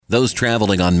Those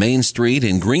traveling on Main Street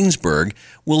in Greensburg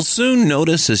will soon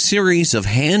notice a series of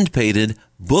hand-painted,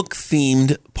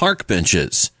 book-themed park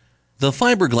benches. The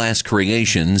fiberglass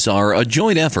creations are a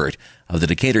joint effort of the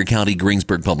Decatur County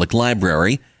Greensburg Public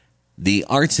Library, the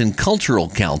Arts and Cultural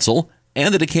Council,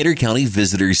 and the Decatur County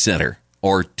Visitors Center,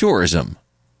 or Tourism.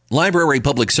 Library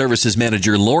Public Services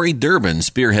Manager Lori Durbin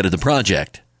spearheaded the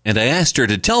project, and I asked her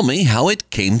to tell me how it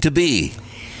came to be.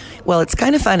 Well, it's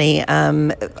kind of funny.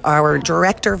 Our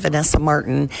director, Vanessa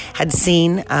Martin, had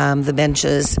seen the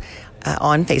benches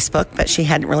on Facebook, but she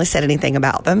hadn't really said anything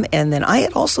about them. And then I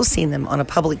had also seen them on a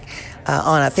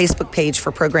Facebook page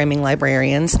for programming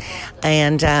librarians.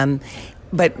 And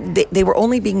but they were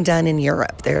only being done in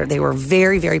Europe. They were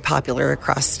very, very popular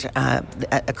across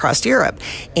Europe,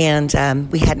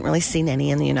 and we hadn't really seen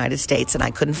any in the United States, and I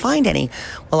couldn't find any.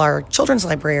 Well, our children's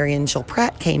librarian, Jill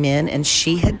Pratt, came in, and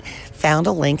she had found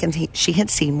a link, and she had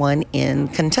seen one in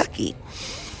Kentucky,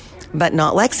 but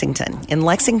not Lexington. In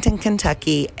Lexington,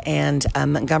 Kentucky, and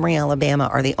Montgomery, Alabama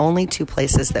are the only two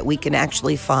places that we can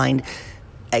actually find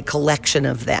a collection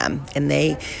of them, and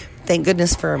thank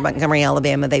goodness for Montgomery,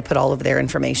 Alabama, they put all of their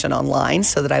information online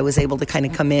so that I was able to kind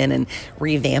of come in and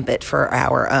revamp it for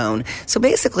our own. So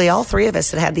basically, all three of us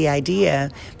had the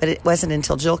idea, but it wasn't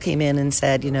until Jill came in and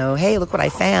said, hey, look what I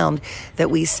found,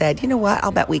 that we said, you know what,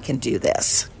 I'll bet we can do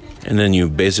this. And then you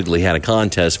basically had a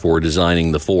contest for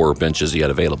designing the 4 benches you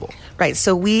had available. Right.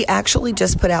 So we actually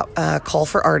just put out a call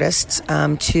for artists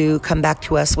to come back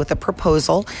to us with a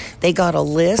proposal. They got a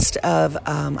list of,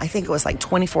 I think it was like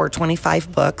 24 or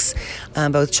 25 books,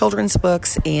 both children's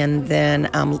books and then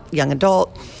young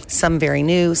adult, some very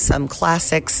new, some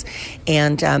classics.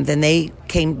 And then they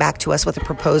came back to us with a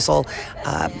proposal,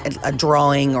 a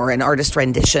drawing or an artist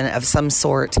rendition of some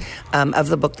sort of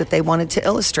the book that they wanted to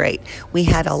illustrate. We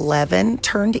had 11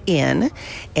 turned in,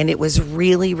 and it was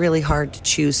really, really hard to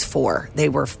choose 4. They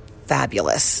were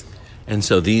fabulous. And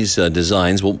so these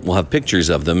designs, we'll have pictures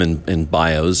of them in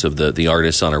bios of the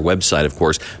artists on our website, of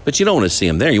course. But you don't want to see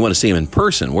them there. You want to see them in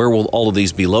person. Where will all of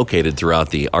these be located throughout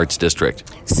the Arts District?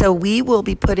 So we will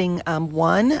be putting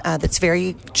one that's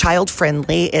very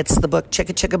child-friendly. It's the book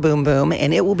Chicka Chicka Boom Boom,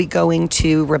 and it will be going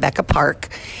to Rebecca Park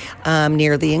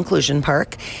near the Inclusion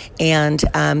Park. And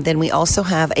then we also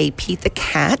have a Pete the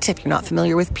Cat. If you're not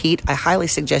familiar with Pete, I highly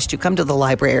suggest you come to the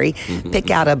library, pick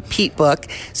out a Pete book.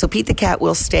 So Pete the Cat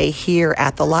will stay here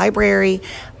at the library.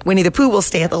 Winnie the Pooh will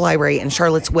stay at the library, and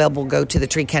Charlotte's Web will go to the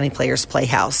Tree County Players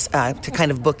Playhouse to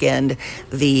kind of bookend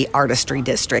the artistry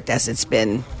district as it's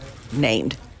been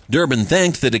named. Durbin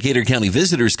thanked the Decatur County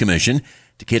Visitors Commission,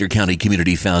 Decatur County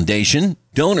Community Foundation,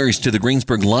 donors to the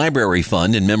Greensburg Library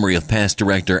Fund in memory of past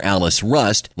director Alice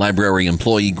Rust, library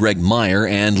employee Greg Meyer,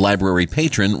 and library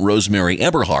patron Rosemary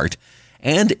Eberhardt,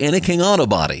 and Anna King Auto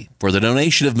Body for the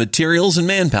donation of materials and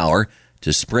manpower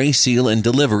to spray, seal, and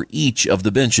deliver each of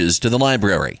the benches to the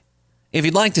library. If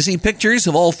you'd like to see pictures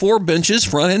of all 4 benches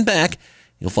front and back,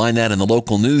 you'll find that in the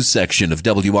local news section of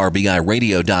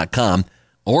WRBIRadio.com,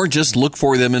 or just look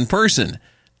for them in person.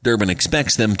 Durbin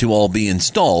expects them to all be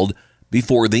installed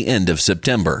before the end of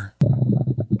September.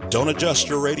 Don't adjust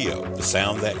your radio. The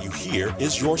sound that you hear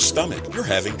is your stomach. You're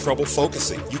having trouble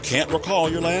focusing. You can't recall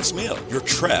your last meal. You're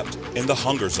trapped in the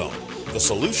hunger zone. The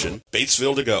solution,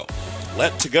 Batesville To Go.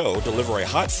 Let To Go deliver a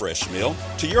hot, fresh meal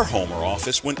to your home or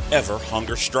office whenever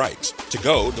hunger strikes. To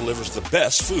Go delivers the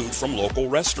best food from local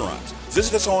restaurants.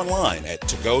 Visit us online at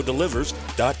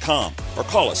togodelivers.com or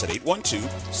call us at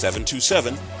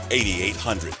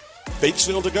 812-727-8800.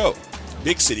 Batesville To Go.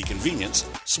 Big city convenience,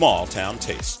 small town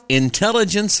taste.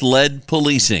 Intelligence-led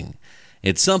policing.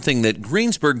 It's something that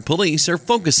Greensburg police are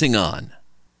focusing on.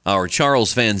 Our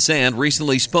Charles Van Zandt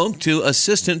recently spoke to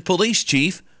Assistant Police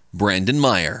Chief Brandon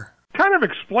Meyer. Kind of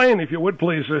explain, if you would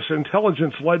please, this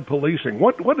intelligence-led policing.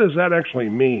 What does that actually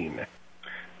mean?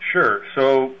 Sure.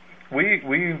 So we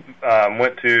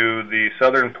went to the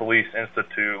Southern Police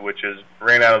Institute, which is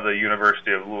ran out of the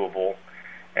University of Louisville,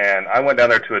 and I went down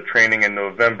there to a training in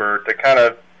November to kind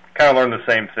of learn the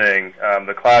same thing.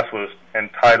 The class was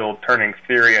entitled "Turning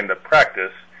Theory into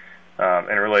Practice"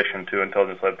 in relation to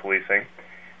intelligence-led policing,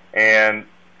 and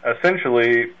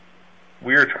essentially,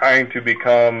 we are trying to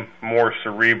become more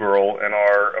cerebral in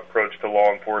our approach to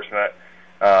law enforcement.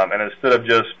 And instead of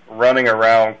just running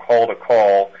around call to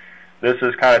call, this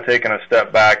is kind of taking a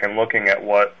step back and looking at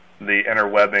what the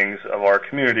interwebbings of our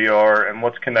community are and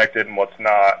what's connected and what's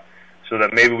not, so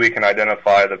that maybe we can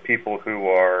identify the people who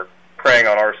are preying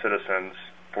on our citizens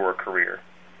for a career.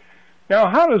 Now,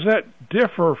 how does that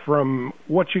differ from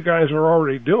what you guys are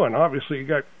already doing? Obviously, you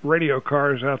got radio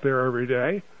cars out there every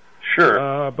day.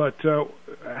 Sure. But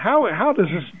how does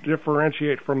this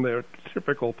differentiate from the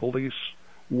typical police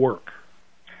work?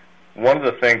 One of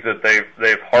the things that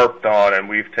they've harped on and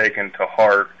we've taken to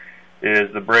heart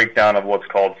is the breakdown of what's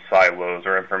called silos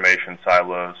or information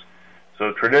silos.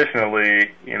 So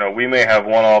traditionally, we may have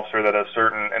one officer that a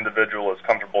certain individual is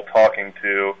comfortable talking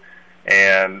to,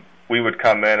 and we would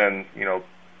come in and,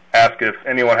 ask if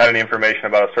anyone had any information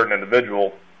about a certain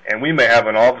individual, and we may have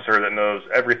an officer that knows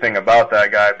everything about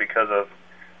that guy because of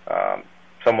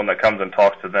someone that comes and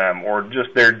talks to them or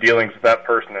just their dealings with that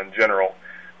person in general.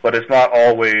 But it's not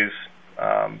always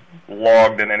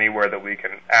logged in anywhere that we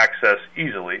can access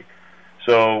easily.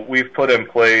 So we've put in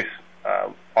place,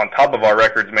 on top of our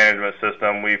records management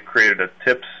system, we've created a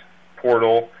tips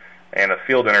portal and a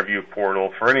field interview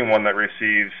portal for anyone that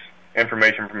receives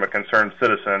information from a concerned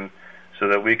citizen so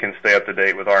that we can stay up to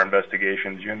date with our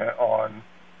investigations unit on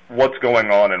what's going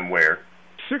on and where.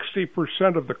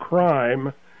 60% of the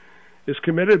crime is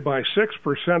committed by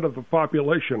 6% of the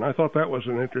population. I thought that was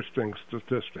an interesting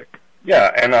statistic.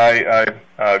 Yeah, and I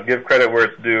give credit where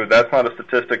it's due. That's not a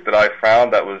statistic that I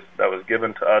found. That was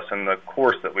given to us in the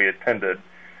course that we attended.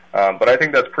 But I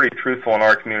think that's pretty truthful in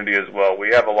our community as well.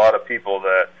 We have a lot of people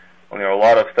that, a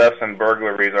lot of thefts and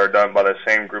burglaries are done by the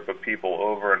same group of people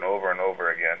over and over and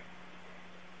over again.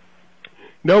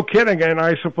 No kidding, and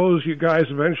I suppose you guys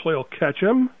eventually will catch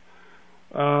him.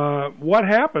 What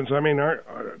happens? I mean,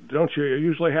 don't you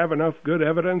usually have enough good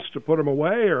evidence to put them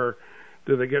away, or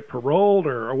do they get paroled,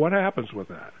 or what happens with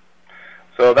that?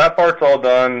 So that part's all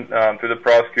done through the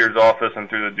prosecutor's office and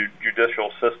through the judicial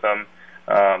system.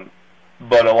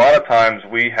 But a lot of times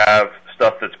we have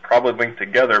stuff that's probably linked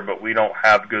together, but we don't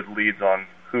have good leads on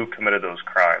who committed those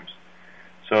crimes.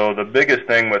 So the biggest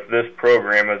thing with this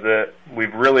program is that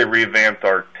we've really revamped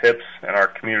our tips and our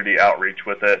community outreach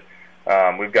with it.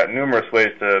 We've got numerous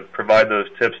ways to provide those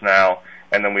tips now,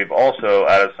 and then we've also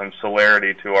added some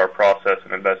celerity to our process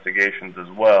and investigations as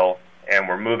well, and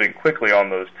we're moving quickly on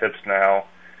those tips now,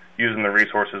 using the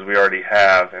resources we already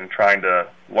have and trying to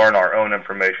learn our own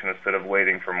information instead of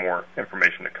waiting for more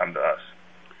information to come to us.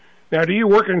 Now, do you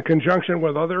work in conjunction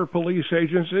with other police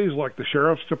agencies like the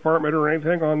Sheriff's Department or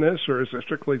anything on this, or is it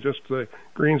strictly just the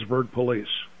Greensburg Police?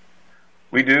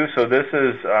 We do. So this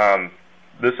is our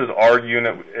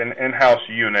unit, an in-house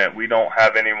unit. We don't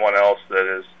have anyone else that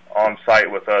is on site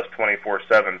with us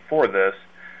 24/7 for this.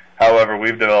 However,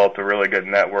 we've developed a really good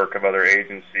network of other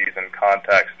agencies and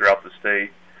contacts throughout the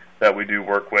state that we do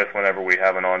work with whenever we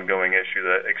have an ongoing issue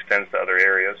that extends to other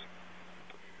areas.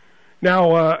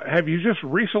 Now, have you just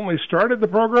recently started the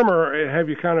program, or have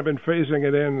you kind of been phasing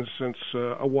it in since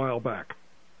a while back?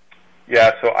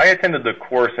 Yeah, so I attended the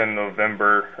course in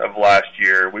November of last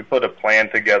year. We put a plan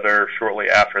together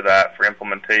shortly after that for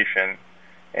implementation,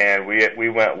 and we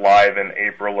went live in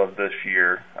April of this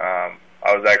year. I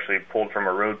was actually pulled from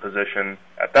a road position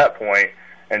at that point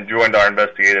and joined our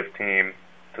investigative team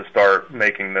to start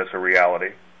making this a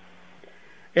reality.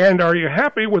 And are you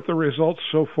happy with the results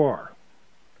so far?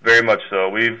 Very much so.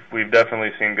 We've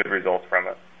definitely seen good results from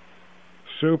it.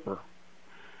 Super.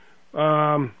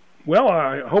 Well,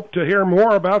 I hope to hear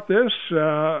more about this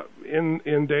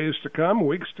in days to come,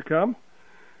 weeks to come.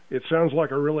 It sounds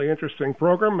like a really interesting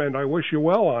program, and I wish you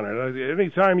well on it.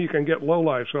 Anytime you can get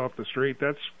lowlifes off the street,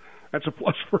 that's a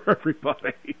plus for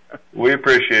everybody. We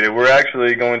appreciate it. We're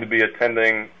actually going to be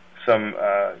attending some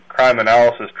crime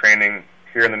analysis training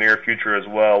here in the near future as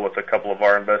well with a couple of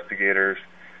our investigators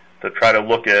to try to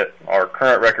look at our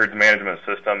current records management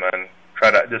system and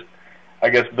try to just,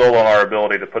 build on our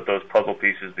ability to put those puzzle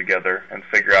pieces together and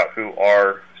figure out who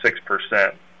our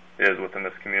 6% is within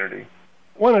this community.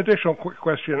 One additional quick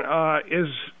question. Are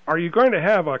you going to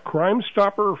have a Crime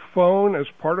Stopper phone as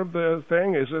part of the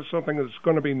thing? Is this something that's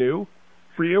going to be new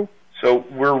for you? So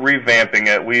we're revamping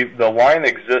it. The line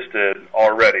existed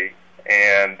already,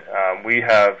 and we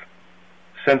have,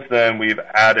 since then, we've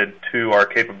added to our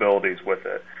capabilities with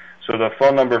it. So the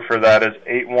phone number for that is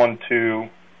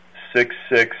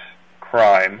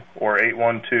 812-66-CRIME or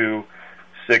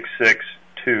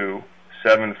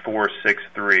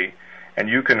 812-662-7463. And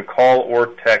you can call or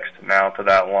text now to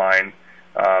that line.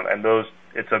 And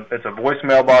it's a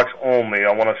voicemail box only.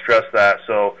 I want to stress that.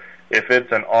 So if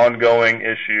it's an ongoing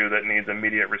issue that needs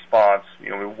immediate response,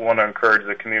 we want to encourage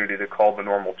the community to call the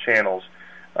normal channels,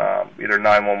 either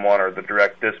 911 or the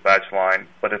direct dispatch line.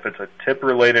 But if it's a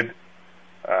tip-related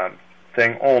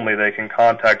thing only, they can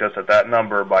contact us at that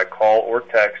number by call or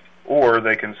text, or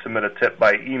they can submit a tip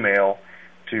by email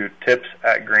to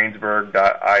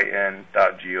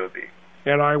tips@greensburg.in.gov.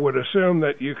 And I would assume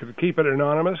that you could keep it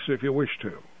anonymous if you wish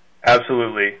to.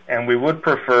 Absolutely. And we would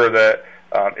prefer that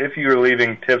If you're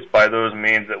leaving tips by those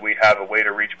means, that we have a way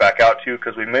to reach back out to you,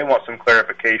 because we may want some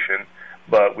clarification,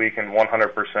 but we can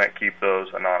 100% keep those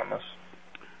anonymous.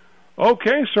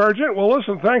 Okay, Sergeant. Well,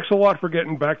 listen, thanks a lot for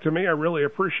getting back to me. I really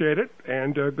appreciate it,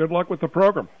 and good luck with the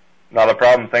program. Not a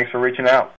problem. Thanks for reaching out.